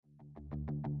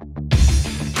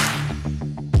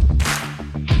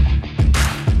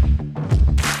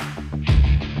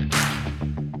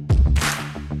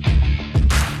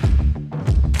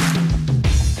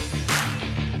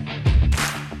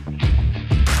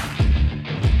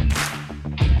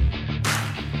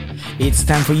It's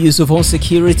time for Yusuf on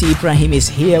Security. Ibrahim is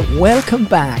here. Welcome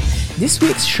back. This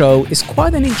week's show is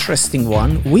quite an interesting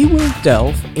one. We will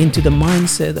delve into the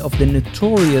mindset of the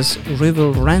notorious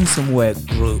REvil ransomware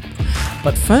group.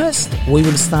 But first, we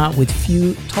will start with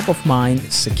few top-of-mind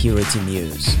security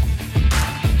news.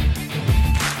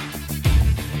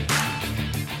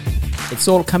 It's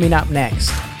all coming up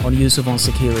next on Yusuf on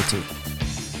Security.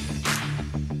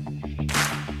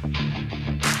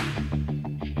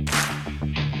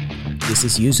 This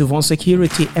is Yusuf on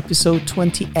Security, episode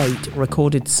 28,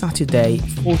 recorded Saturday,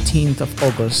 14th of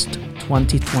August,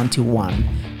 2021.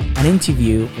 An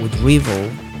interview with REvil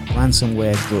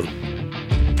ransomware group.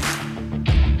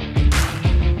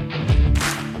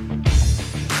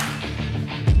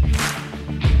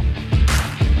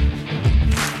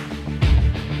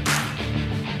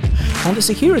 On the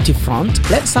security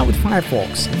front, let's start with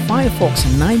Firefox.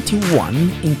 Firefox 91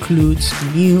 includes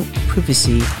new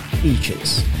privacy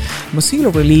features.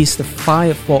 Mozilla released the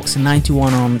Firefox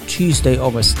 91 on Tuesday,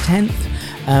 August 10th,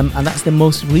 and that's the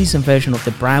most recent version of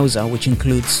the browser, which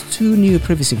includes two new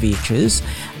privacy features,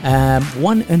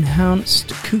 one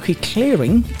enhanced cookie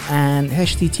clearing and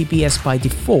HTTPS by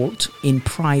default in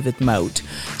private mode.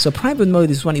 So private mode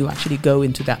is when you actually go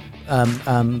into that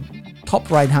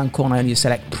top right hand corner and you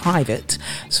select private,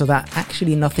 so that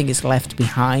actually nothing is left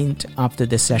behind after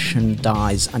the session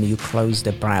dies and you close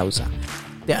the browser.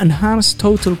 The enhanced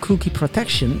total cookie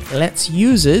protection lets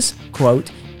users,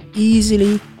 quote,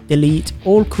 easily delete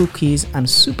all cookies and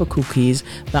super cookies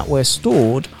that were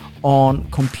stored on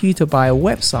computer by a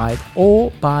website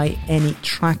or by any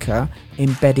tracker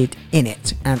embedded in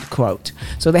it, end quote.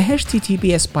 So the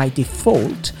HTTPS by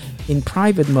default in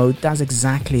private mode does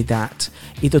exactly that.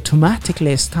 It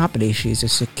automatically establishes a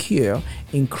secure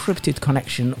encrypted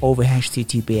connection over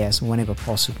HTTPS whenever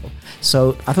possible.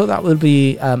 So I thought that would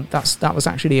be that was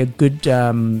actually a good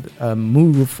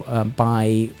move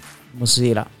by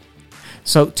Mozilla.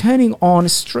 So turning on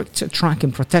strict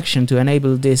tracking protection to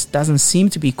enable this doesn't seem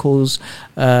to be cause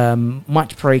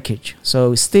much breakage.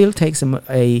 So it still takes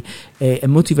a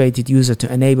motivated user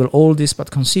to enable all this,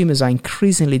 but consumers are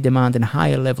increasingly demanding a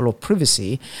higher level of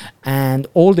privacy, and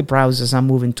all the browsers are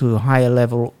moving to a higher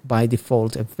level by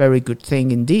default. A very good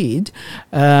thing indeed.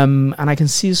 And I can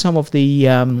see some of the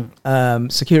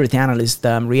security analysts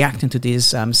reacting to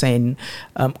this, saying,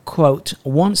 quote,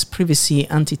 once privacy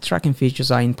anti-tracking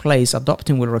features are in place,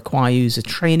 adopting will require user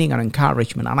training and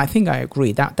encouragement. And I think I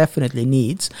agree, that definitely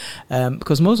needs,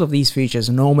 because most of these features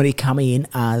normally come in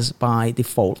as by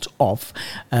default off.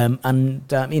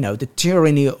 The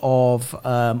tyranny of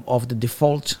the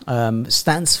default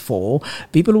stands for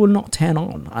people will not turn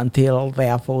on until they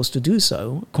are forced to do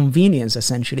so. Convenience,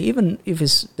 essentially, even if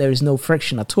there is no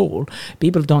friction at all,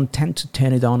 people don't tend to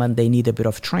turn it on, and they need a bit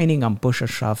of training and push and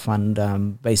shove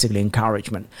and basically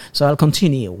encouragement. So I'll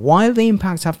continue. While the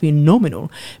impacts have been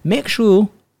nominal, make sure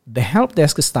the help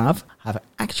desk staff have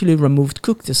actually removed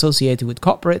cookies associated with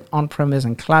corporate, on-premise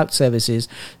and cloud services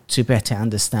to better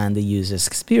understand the user's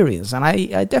experience. And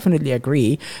I definitely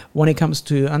agree when it comes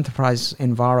to enterprise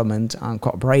environment and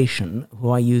corporation who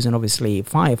are using obviously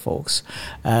Firefox.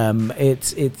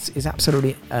 It's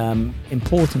absolutely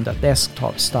important that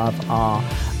desktop staff are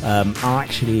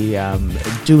actually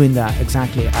doing that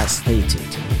exactly as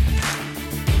stated.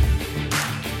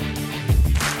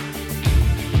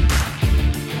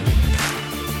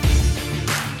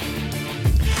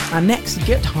 And next,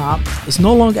 GitHub is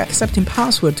no longer accepting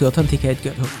password to authenticate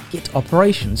Git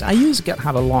operations. I use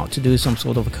GitHub a lot to do some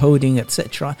sort of coding,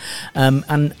 etc.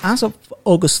 And as of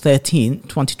August 13,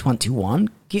 2021,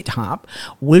 GitHub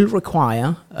will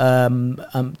require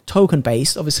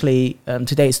token-based. Obviously,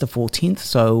 today is the 14th,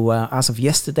 so as of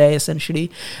yesterday,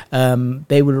 essentially,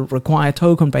 they will require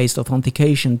token-based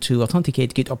authentication to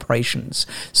authenticate Git operations.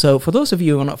 So for those of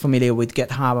you who are not familiar with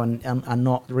GitHub and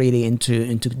not really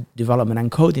into development and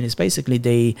coding, it's basically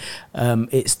the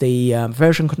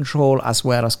version control as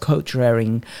well as code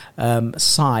sharing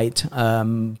site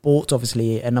bought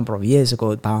obviously a number of years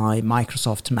ago by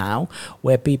Microsoft now,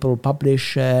 where people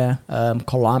publish,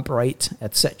 collaborate,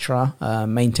 etc.,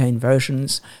 maintain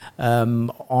versions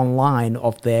online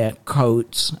of their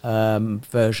codes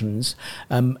versions,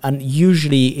 and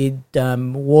usually it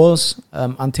was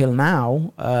until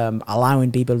now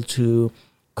allowing people to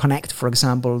connect, for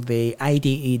example, the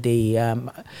IDE, the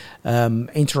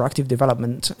interactive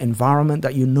development environment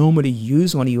that you normally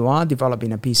use when you are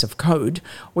developing a piece of code,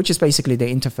 which is basically the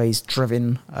interface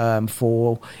driven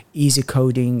for easy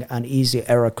coding and easy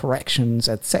error corrections,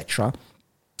 etc.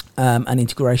 and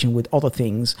integration with other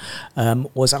things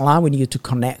was allowing you to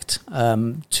connect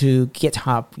to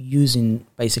GitHub using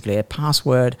basically a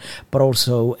password, but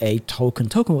also a token.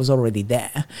 Token was already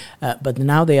there, but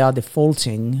now they are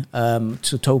defaulting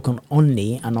to token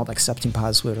only and not accepting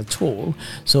password at all.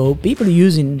 So people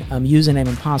using username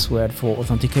and password for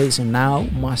authentication now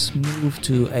must move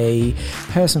to a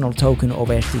personal token of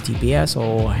HTTPS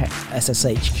or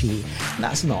SSH key.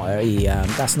 That's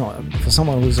not for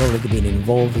someone who's already been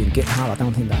involved in GitHub. I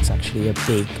don't think that's actually a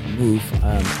big move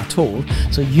at all.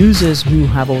 So users who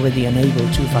have already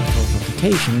enabled two-factor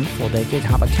authentication for their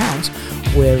GitHub accounts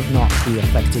will not be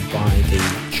affected by the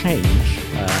change,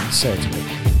 certainly.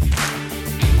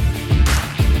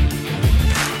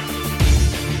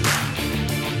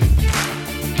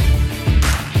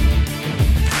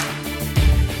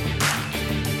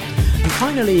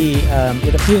 Finally,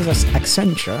 it appears as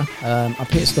Accenture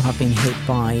appears to have been hit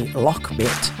by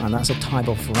Lockbit, and that's a type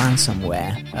of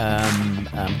ransomware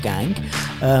gang,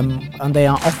 and they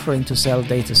are offering to sell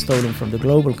data stolen from the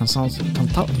global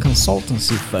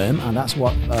consultancy firm, and that's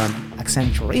what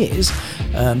Accenture is,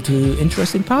 to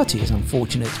interested parties,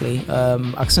 unfortunately.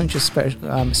 Accenture's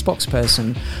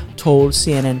spokesperson told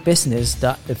CNN Business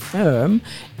that the firm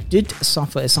did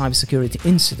suffer a cybersecurity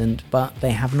incident, but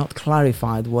they have not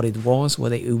clarified what it was,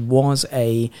 whether it was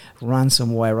a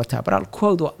ransomware attack. But I'll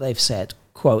quote what they've said.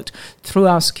 Quote, "Through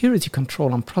our security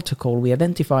control and protocol, we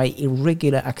identify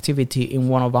irregular activity in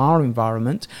one of our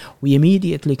environment. We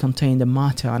immediately contained the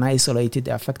matter and isolated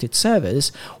the affected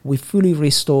servers. We fully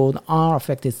restored our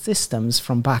affected systems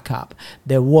from backup.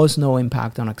 There was no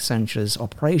impact on Accenture's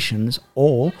operations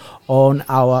or on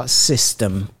our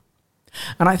system."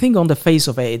 And I think on the face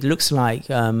of it, it looks like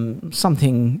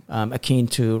something akin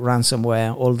to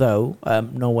ransomware, although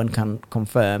no one can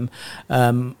confirm.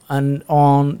 And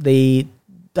on the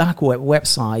dark web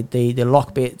website, the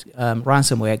Lockbit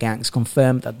ransomware gangs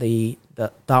confirmed that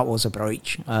that was a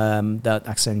breach that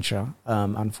Accenture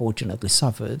unfortunately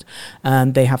suffered,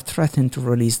 and they have threatened to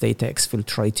release data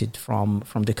exfiltrated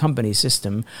from the company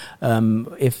system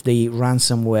if the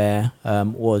ransomware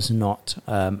was not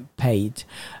paid.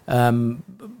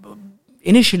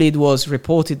 Initially, it was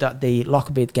reported that the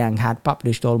Lockbit gang had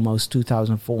published almost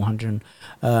 2,400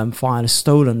 files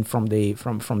stolen from the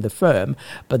firm,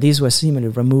 but these were seemingly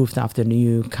removed after a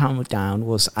new countdown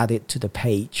was added to the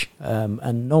page.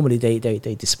 And normally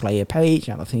they display a page,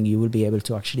 and I think you will be able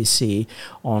to actually see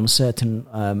on certain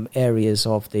areas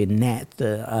of the net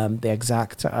the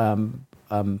exact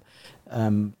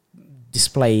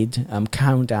displayed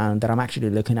countdown that I'm actually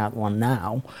looking at one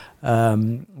now.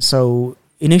 So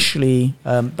initially,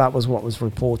 that was what was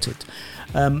reported.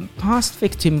 Past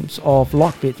victims of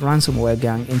Lockbit ransomware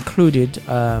gang included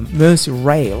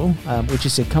Merseyrail, which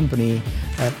is a company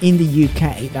in the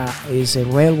UK that is a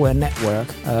railway network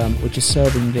which is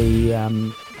serving the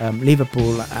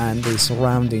Liverpool and the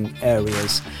surrounding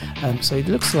areas. So it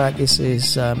looks like this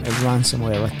is a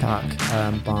ransomware attack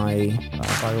by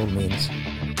all means.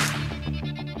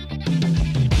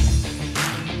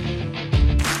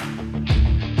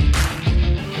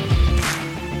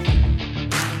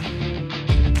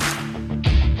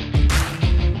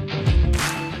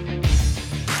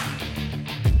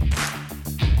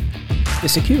 The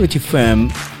security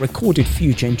firm Recorded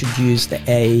Future introduced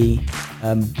a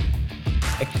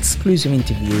exclusive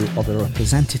interview of a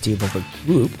representative of a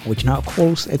group which now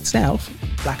calls itself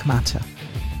Black Matter.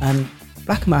 And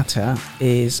Black Matter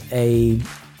is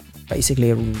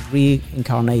basically a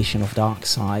reincarnation of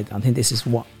DarkSide. I think this is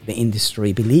what the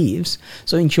industry believes.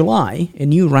 So in July, a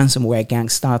new ransomware gang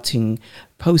starting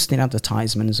posting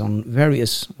advertisements on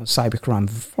various cybercrime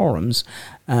forums,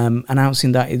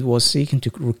 announcing that it was seeking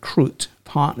to recruit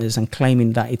partners and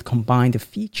claiming that it combined the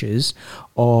features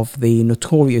of the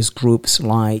notorious groups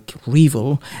like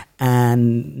REvil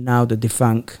and now the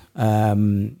defunct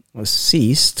was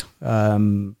ceased,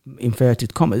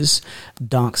 inverted commas,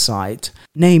 DarkSide.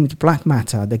 Named Black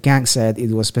Matter, the gang said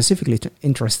it was specifically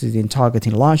interested in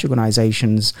targeting large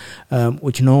organizations,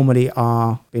 which normally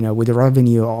are, with a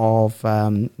revenue of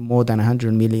more than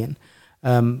 100 million.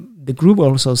 The group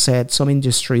also said some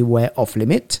industry were off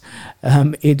limit.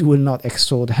 It will not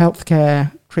extort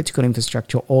healthcare, critical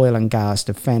infrastructure, oil and gas,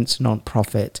 defense,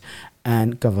 non-profit,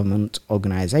 and government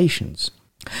organizations.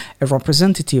 A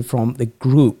representative from the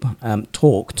group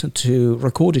talked to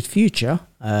Recorded Future,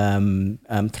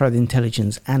 threat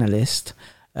intelligence analyst,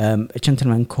 a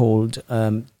gentleman called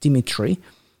Dimitri,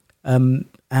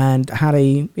 and had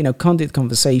a candid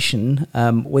conversation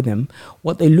with him.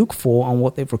 What they look for and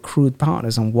what they recruit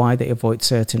partners and why they avoid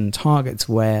certain targets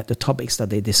were the topics that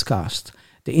they discussed.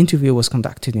 The interview was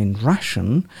conducted in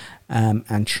Russian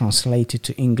and translated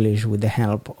to English with the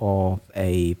help of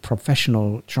a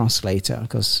professional translator,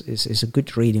 because it's a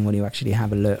good reading when you actually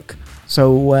have a look.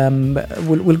 So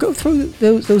we'll go through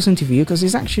those interviews, because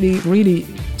it actually really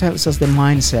tells us the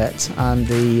mindset and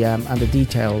the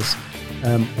details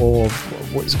of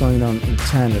what's going on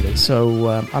internally. So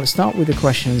I'll start with the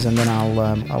questions, and then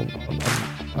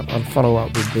I'll follow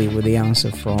up with the answer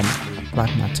from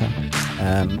Black Matter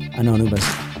anonymous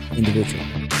individual.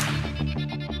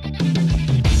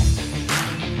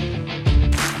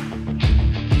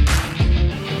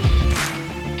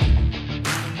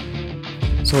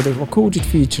 So the recorded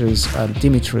features,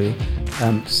 Dimitri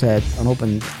said and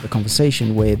opened the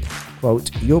conversation with,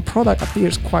 quote, "Your product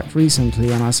appears quite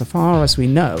recently, and as far as we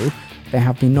know, there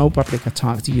have been no public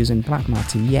attacks using Black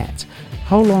Matter yet.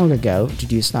 How long ago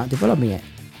did you start developing it?"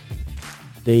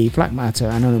 The Black Matter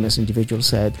anonymous individual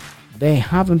said, "There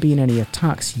haven't been any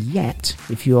attacks yet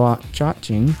if you are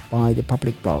judging by the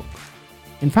public blog.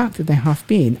 In fact, there have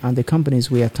been, and the companies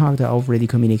we attacked are already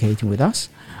communicating with us.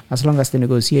 As long as the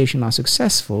negotiations are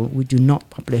successful, we do not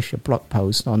publish a blog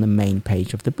post on the main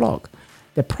page of the blog.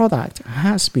 The product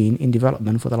has been in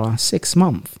development for the last 6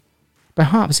 months.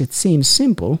 Perhaps it seems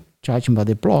simple, judging by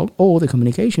the blog or the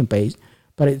communication page,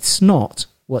 but it's not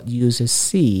what users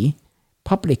see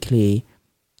publicly,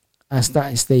 as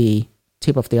that is the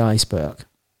tip of the iceberg.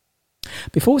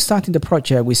 Before starting the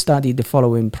project, we studied the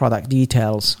following product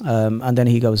details," and then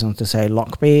he goes on to say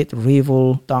Lockbit,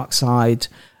 REvil, DarkSide,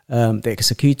 the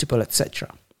executable, etc.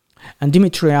 And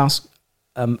Dimitri asked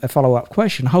a follow-up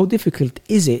question: how difficult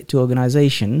is it to organize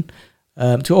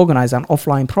an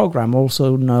offline program,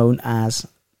 also known as,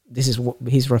 this is what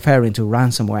he's referring to,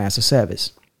 ransomware as a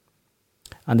service?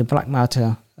 And the Black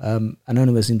Matter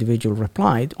anonymous individual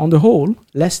replied, "On the whole,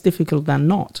 less difficult than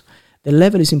not. The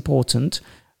level is important.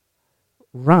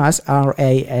 RAS,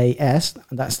 R-A-A-S,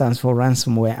 that stands for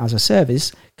Ransomware as a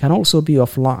Service, can also be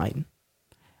offline.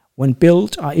 When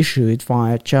built, are issued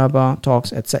via Jabber,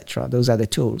 Tox, etc. Those are the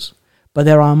tools. But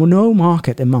there are no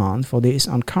market demand for this,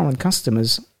 and current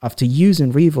customers, after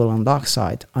using REvil and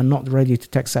DarkSide, are not ready to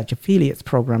take such affiliate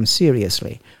programs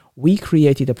seriously. We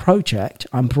created a project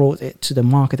and brought it to the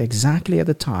market exactly at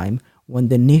the time when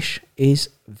the niche is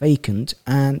vacant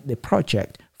and the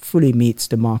project fully meets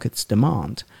the market's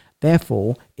demand.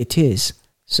 Therefore, it is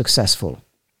successful."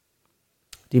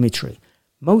 Dimitri: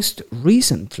 "Most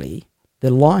recently,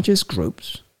 the largest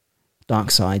groups,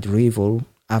 DarkSide, REvil,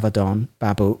 Avadon,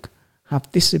 Babuk,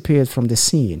 have disappeared from the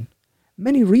scene.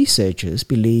 Many researchers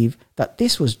believe that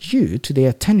this was due to the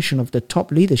attention of the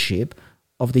top leadership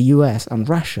of the US and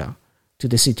Russia to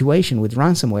the situation with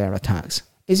ransomware attacks.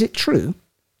 Is it true?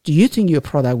 Do you think your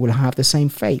product will have the same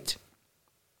fate?"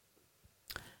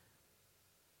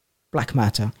 Black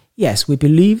Matter: "Yes, we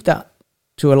believe that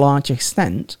to a large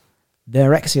extent,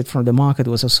 their exit from the market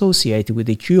was associated with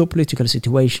the geopolitical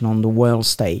situation on the world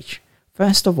stage.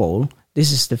 First of all,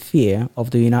 this is the fear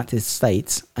of the United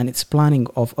States and its planning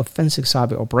of offensive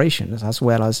cyber operations, as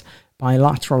well as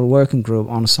bilateral working group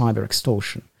on cyber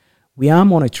extortion. We are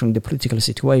monitoring the political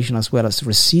situation as well as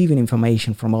receiving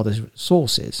information from other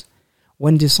sources.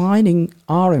 When designing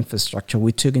our infrastructure,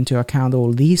 we took into account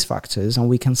all these factors, and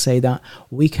we can say that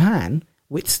we can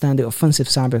withstand the offensive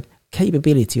cyber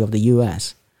capability of the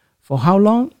US. For how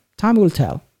long? Time will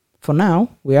tell. For now,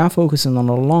 we are focusing on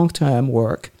a long-term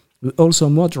work. We also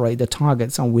moderate the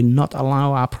targets and will not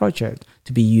allow our project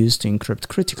to be used to encrypt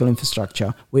critical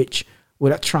infrastructure, which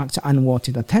will attract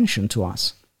unwanted attention to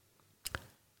us."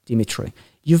 Dimitri: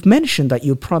 "You've mentioned that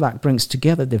your product brings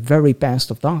together the very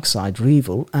best of DarkSide,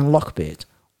 REvil, and Lockbit.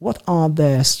 What are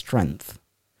their strengths?"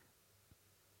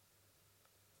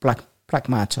 Black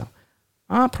Matter: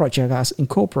 "Our project has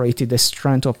incorporated the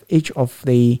strength of each of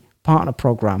the partner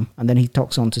program," and then he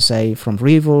talks on to say from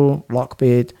REvil,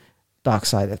 Lockbit,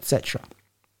 DarkSide, etc.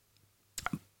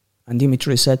 And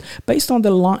Dimitri said, "Based on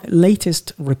the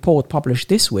latest report published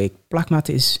this week, Black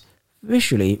Matter is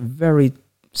visually very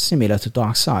similar to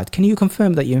DarkSide. Can you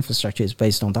confirm that your infrastructure is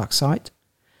based on DarkSide?"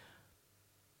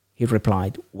 He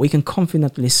replied, "We can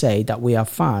confidently say that we are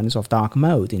fans of dark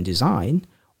mode in design.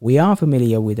 We are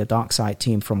familiar with the DarkSide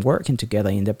team from working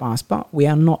together in the past, but we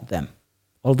are not them,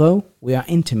 although we are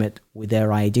intimate with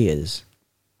their ideas."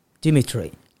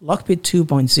 Dimitri: "Lockbit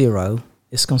 2.0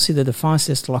 is considered the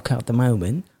fastest lock at the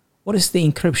moment. What is the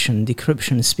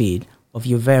decryption speed of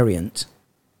your variant?"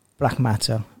 Black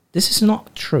Matter: "This is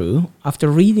not true. After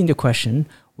reading the question,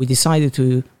 we decided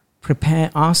to prepare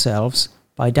ourselves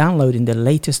by downloading the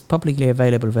latest publicly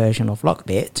available version of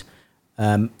Lockbit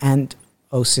and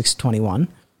 0621,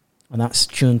 and that's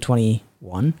June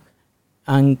 21,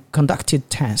 and conducted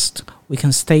test, we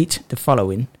can state the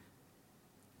following.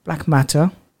 Black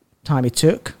matter, time it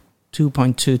took,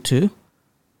 2.22.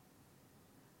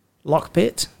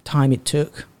 Lockbit, time it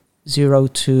took,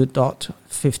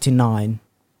 02.59.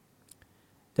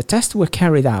 The tests were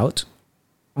carried out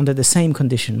under the same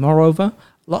condition. Moreover,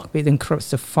 Lockbit encrypts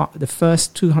the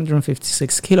first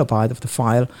 256 kilobyte of the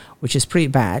file, which is pretty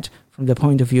bad from the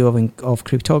point of view of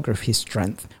cryptography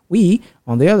strength. We,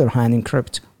 on the other hand,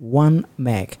 encrypt 1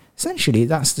 meg. Essentially,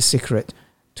 that's the secret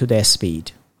to their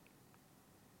speed.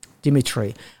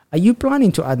 Dimitri, are you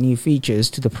planning to add new features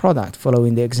to the product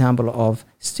following the example of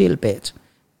Steelbit?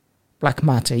 Black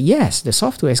matter, yes, the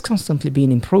software is constantly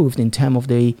being improved in terms of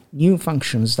the new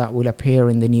functions that will appear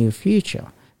in the near future,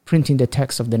 printing the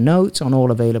text of the notes on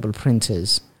all available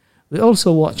printers. We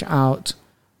also watch out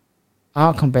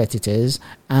our competitors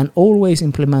and always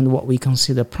implement what we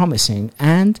consider promising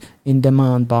and in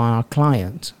demand by our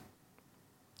client.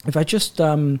 If I just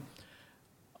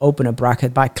open a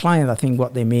bracket, by client, I think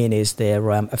what they mean is their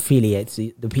affiliates,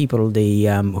 the people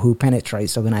who penetrate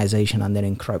the organization and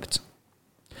then encrypt.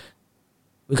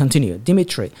 We continue.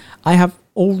 Dimitri, I have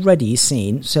already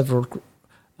seen several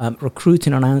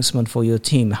recruiting announcement for your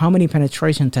team. How many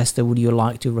penetration testers would you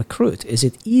like to recruit? Is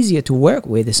it easier to work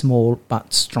with a small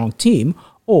but strong team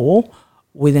or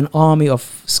with an army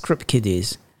of script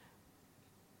kiddies?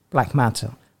 Black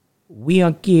matter. We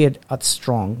are geared at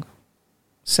strong,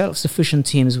 self-sufficient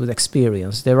teams with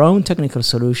experience, their own technical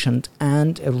solutions,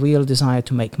 and a real desire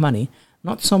to make money,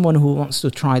 not someone who wants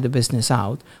to try the business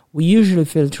out. We usually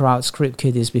filter out script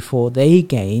kiddies before they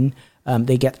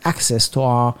get access to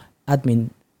our admin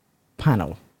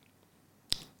panel.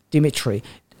 Dimitri,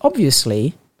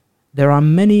 obviously, there are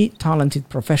many talented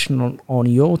professionals on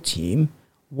your team.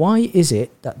 Why is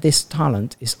it that this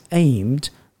talent is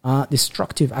aimed at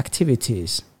destructive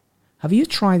activities? Have you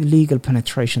tried legal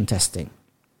penetration testing?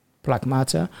 Black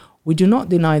matter, we do not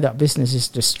deny that business is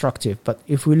destructive, but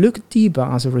if we look deeper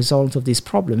as a result of these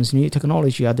problems, new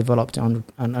technology are developed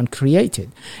and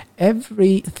created.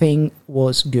 Everything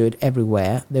was good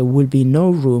everywhere. There will be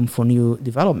no room for new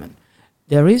development.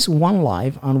 There is one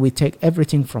life and we take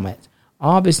everything from it.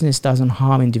 Our business doesn't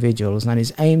harm individuals and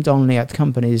is aimed only at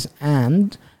companies,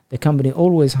 and the company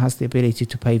always has the ability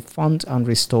to pay funds and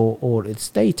restore all its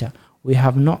data. We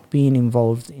have not been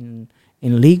involved in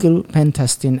legal pen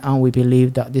testing, and we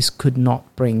believe that this could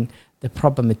not bring the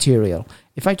proper material.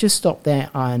 If I just stop there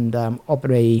and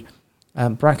open a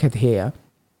bracket here,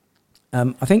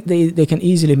 I think they can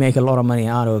easily make a lot of money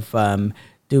out of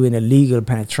doing a legal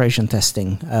penetration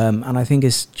testing, and I think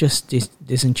it's just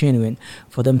disingenuous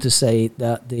for them to say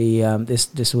that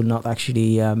this will not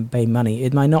actually pay money.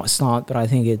 It might not start, but I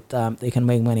think they can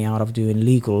make money out of doing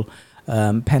legal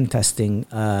pen testing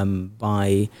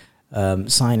by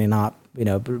signing up.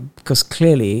 Because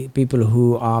clearly people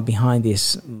who are behind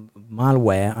this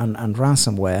malware and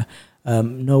ransomware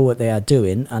know what they are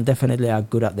doing and definitely are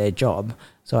good at their job.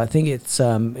 So I think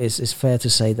it's fair to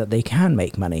say that they can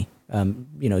make money,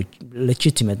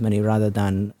 legitimate money, rather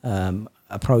than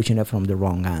approaching it from the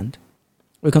wrong end.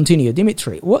 We continue.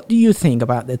 Dimitri, what do you think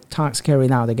about the attacks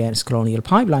carried out against Colonial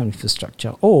Pipeline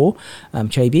Infrastructure or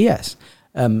JBS?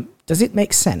 Does it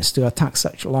make sense to attack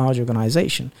such a large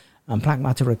organization? And Black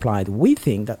Matter replied, we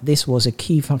think that this was a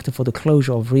key factor for the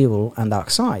closure of Revil and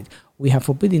Darkside. We have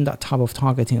forbidden that type of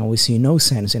targeting and we see no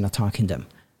sense in attacking them.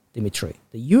 Dimitri,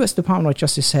 the US Department of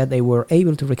Justice said they were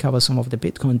able to recover some of the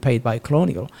Bitcoin paid by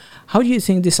Colonial. How do you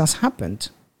think this has happened?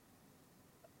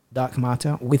 Dark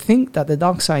Matter, we think that the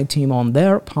Darkside team or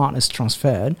their partners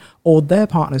transferred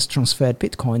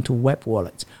Bitcoin to web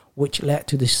wallets, which led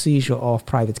to the seizure of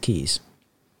private keys.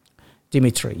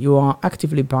 Dimitri, you are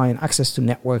actively buying access to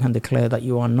network and declare that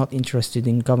you are not interested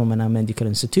in government and medical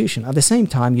institution. At the same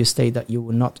time, you state that you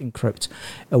will not encrypt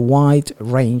a wide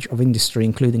range of industry,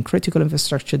 including critical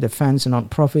infrastructure, defense,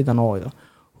 non-profit, and oil.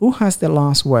 Who has the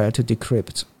last word to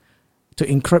encrypt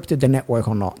the network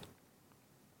or not?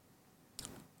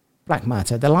 Black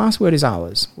Matter, the last word is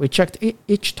ours. We checked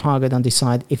each target and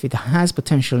decide if it has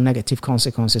potential negative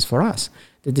consequences for us.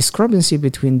 The discrepancy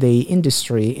between the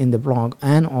industry in the blog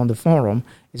and on the forum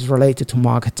is related to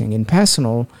marketing. In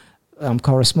personal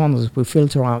correspondence, we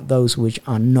filter out those which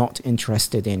are not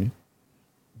interested in.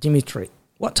 Dimitri,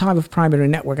 what type of primary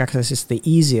network access is the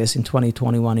easiest in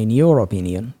 2021 in your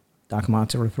opinion? Dark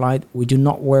Matter replied, we do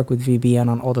not work with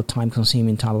VPN and other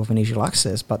time-consuming type of initial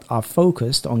access, but are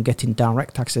focused on getting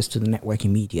direct access to the network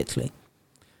immediately.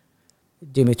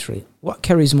 Dimitri, what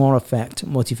carries more effect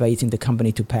motivating the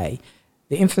company to pay?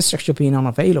 The infrastructure being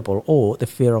unavailable or the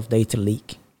fear of data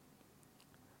leak?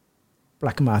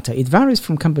 black matter. It varies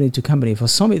from company to company. For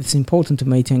some, it's important to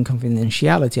maintain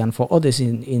confidentiality, and for others,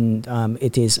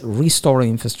 it is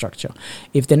restoring infrastructure.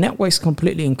 If the network is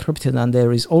completely encrypted and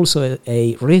there is also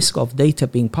a risk of data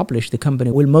being published, the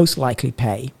company will most likely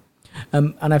pay.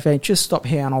 And if I just stop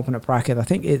here and open a bracket, I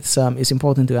think it's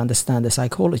important to understand the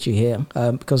psychology here,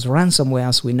 because ransomware,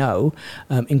 as we know,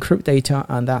 encrypt data,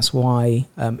 and that's why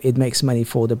it makes money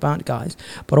for the bad guys,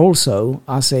 but also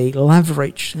as a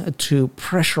leverage to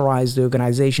pressurize the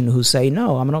organization who say,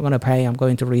 no, I'm not going to pay, I'm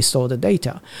going to restore the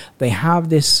data. They have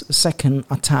this second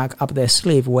attack up their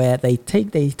sleeve where they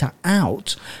take data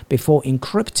out before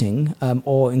encrypting,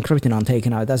 or encrypting and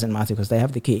taking out, it doesn't matter because they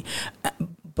have the key,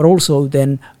 but also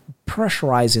then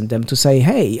pressurizing them to say,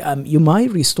 hey, you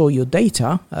might restore your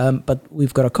data, but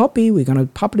we've got a copy, we're going to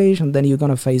publish, and then you're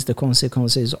going to face the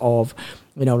consequences of,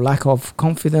 lack of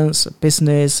confidence,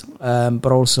 business,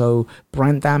 but also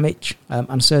brand damage,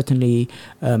 and certainly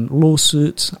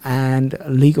lawsuits and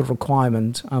legal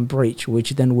requirement breach, which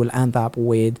then will end up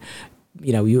with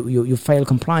you fail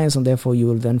compliance, and therefore you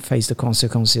will then face the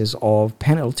consequences of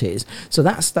penalties. So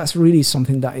that's really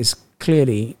something that is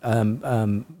clearly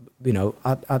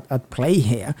at play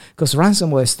here, because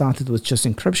ransomware started with just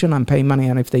encryption and pay money,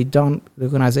 and if they don't, the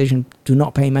organization do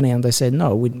not pay money, and they said,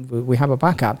 no, we have a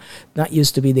backup. That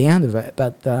used to be the end of it,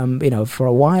 but for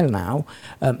a while now,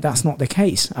 that's not the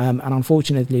case, and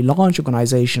unfortunately large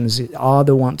organizations are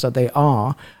the ones that they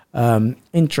are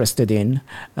interested in,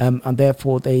 and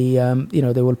therefore they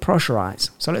will pressurize.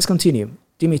 So let's continue.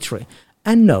 Dimitri,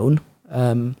 unknown,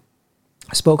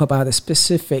 spoke about a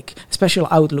special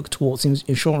outlook towards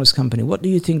insurance company. What do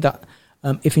you think that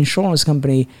if insurance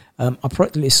company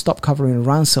appropriately stop covering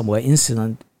ransomware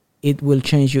incident, it will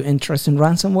change your interest in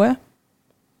ransomware?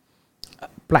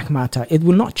 Black matter, it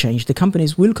will not change. The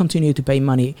companies will continue to pay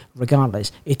money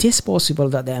regardless. It is possible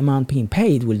that the amount being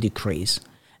paid will decrease.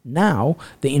 Now,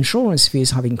 the insurance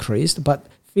fees have increased, but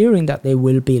fearing that they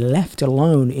will be left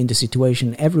alone in the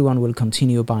situation, everyone will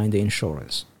continue buying the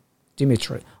insurance.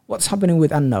 Dimitri, what's happening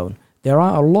with unknown? There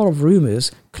are a lot of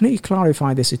rumors. Can you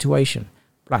clarify the situation?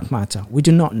 Black matter, we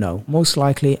do not know. Most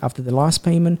likely after the last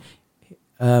payment,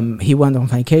 he went on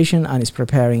vacation and is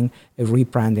preparing a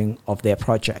rebranding of their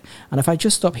project. And if I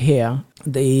just stop here,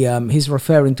 he's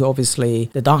referring to obviously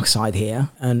the dark side here,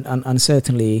 and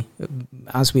certainly,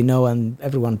 as we know and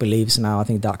everyone believes now, I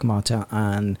think dark matter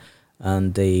and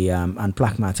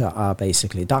black matter are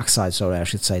basically dark side. Sorry, I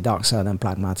should say dark side and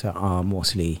black matter are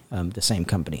mostly the same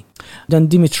company. Then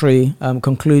Dimitri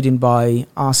concluding by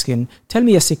asking, tell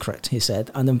me a secret, he said.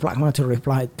 And then black matter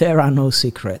replied, there are no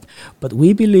secret, but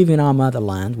we believe in our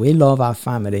motherland, we love our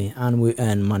family, and we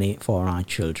earn money for our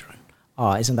children.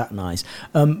 Isn't that nice?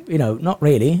 Not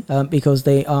really, because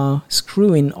they are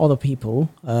screwing other people,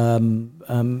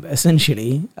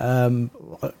 essentially,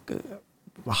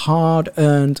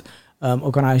 hard-earned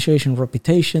organization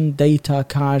reputation, data,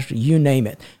 cash, you name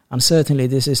it. And certainly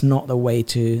this is not the way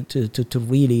to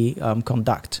really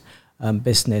conduct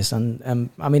business. And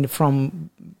I mean,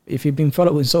 from if you've been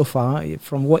following so far,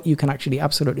 from what you can actually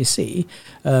absolutely see,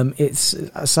 it's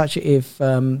such if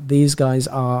these guys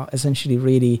are essentially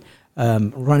really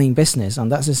running business,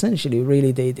 and that's essentially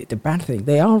really the bad thing.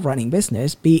 They are running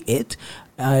business, be it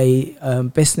a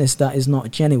business that is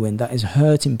not genuine, that is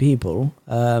hurting people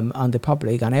and the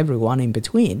public and everyone in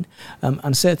between,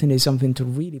 and certainly something to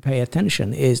really pay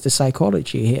attention is the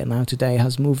psychology here now today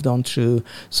has moved on to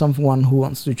someone who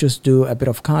wants to just do a bit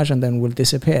of cash and then will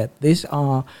disappear. These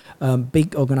are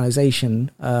big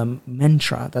organization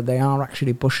mantra that they are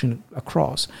actually pushing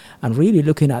across, and really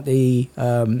looking at the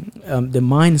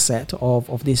mindset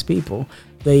of these people.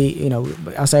 They,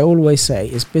 as I always say,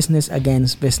 is business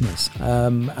against business,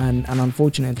 and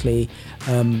unfortunately,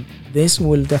 this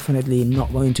will definitely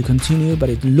not going to continue. But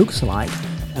it looks like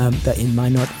that it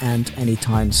might not end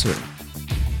anytime soon.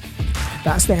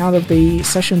 That's the end of the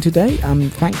session today.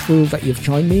 I'm thankful that you've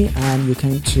joined me and you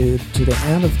came to the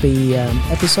end of the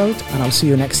episode, and I'll see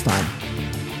you next time.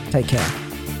 Take care.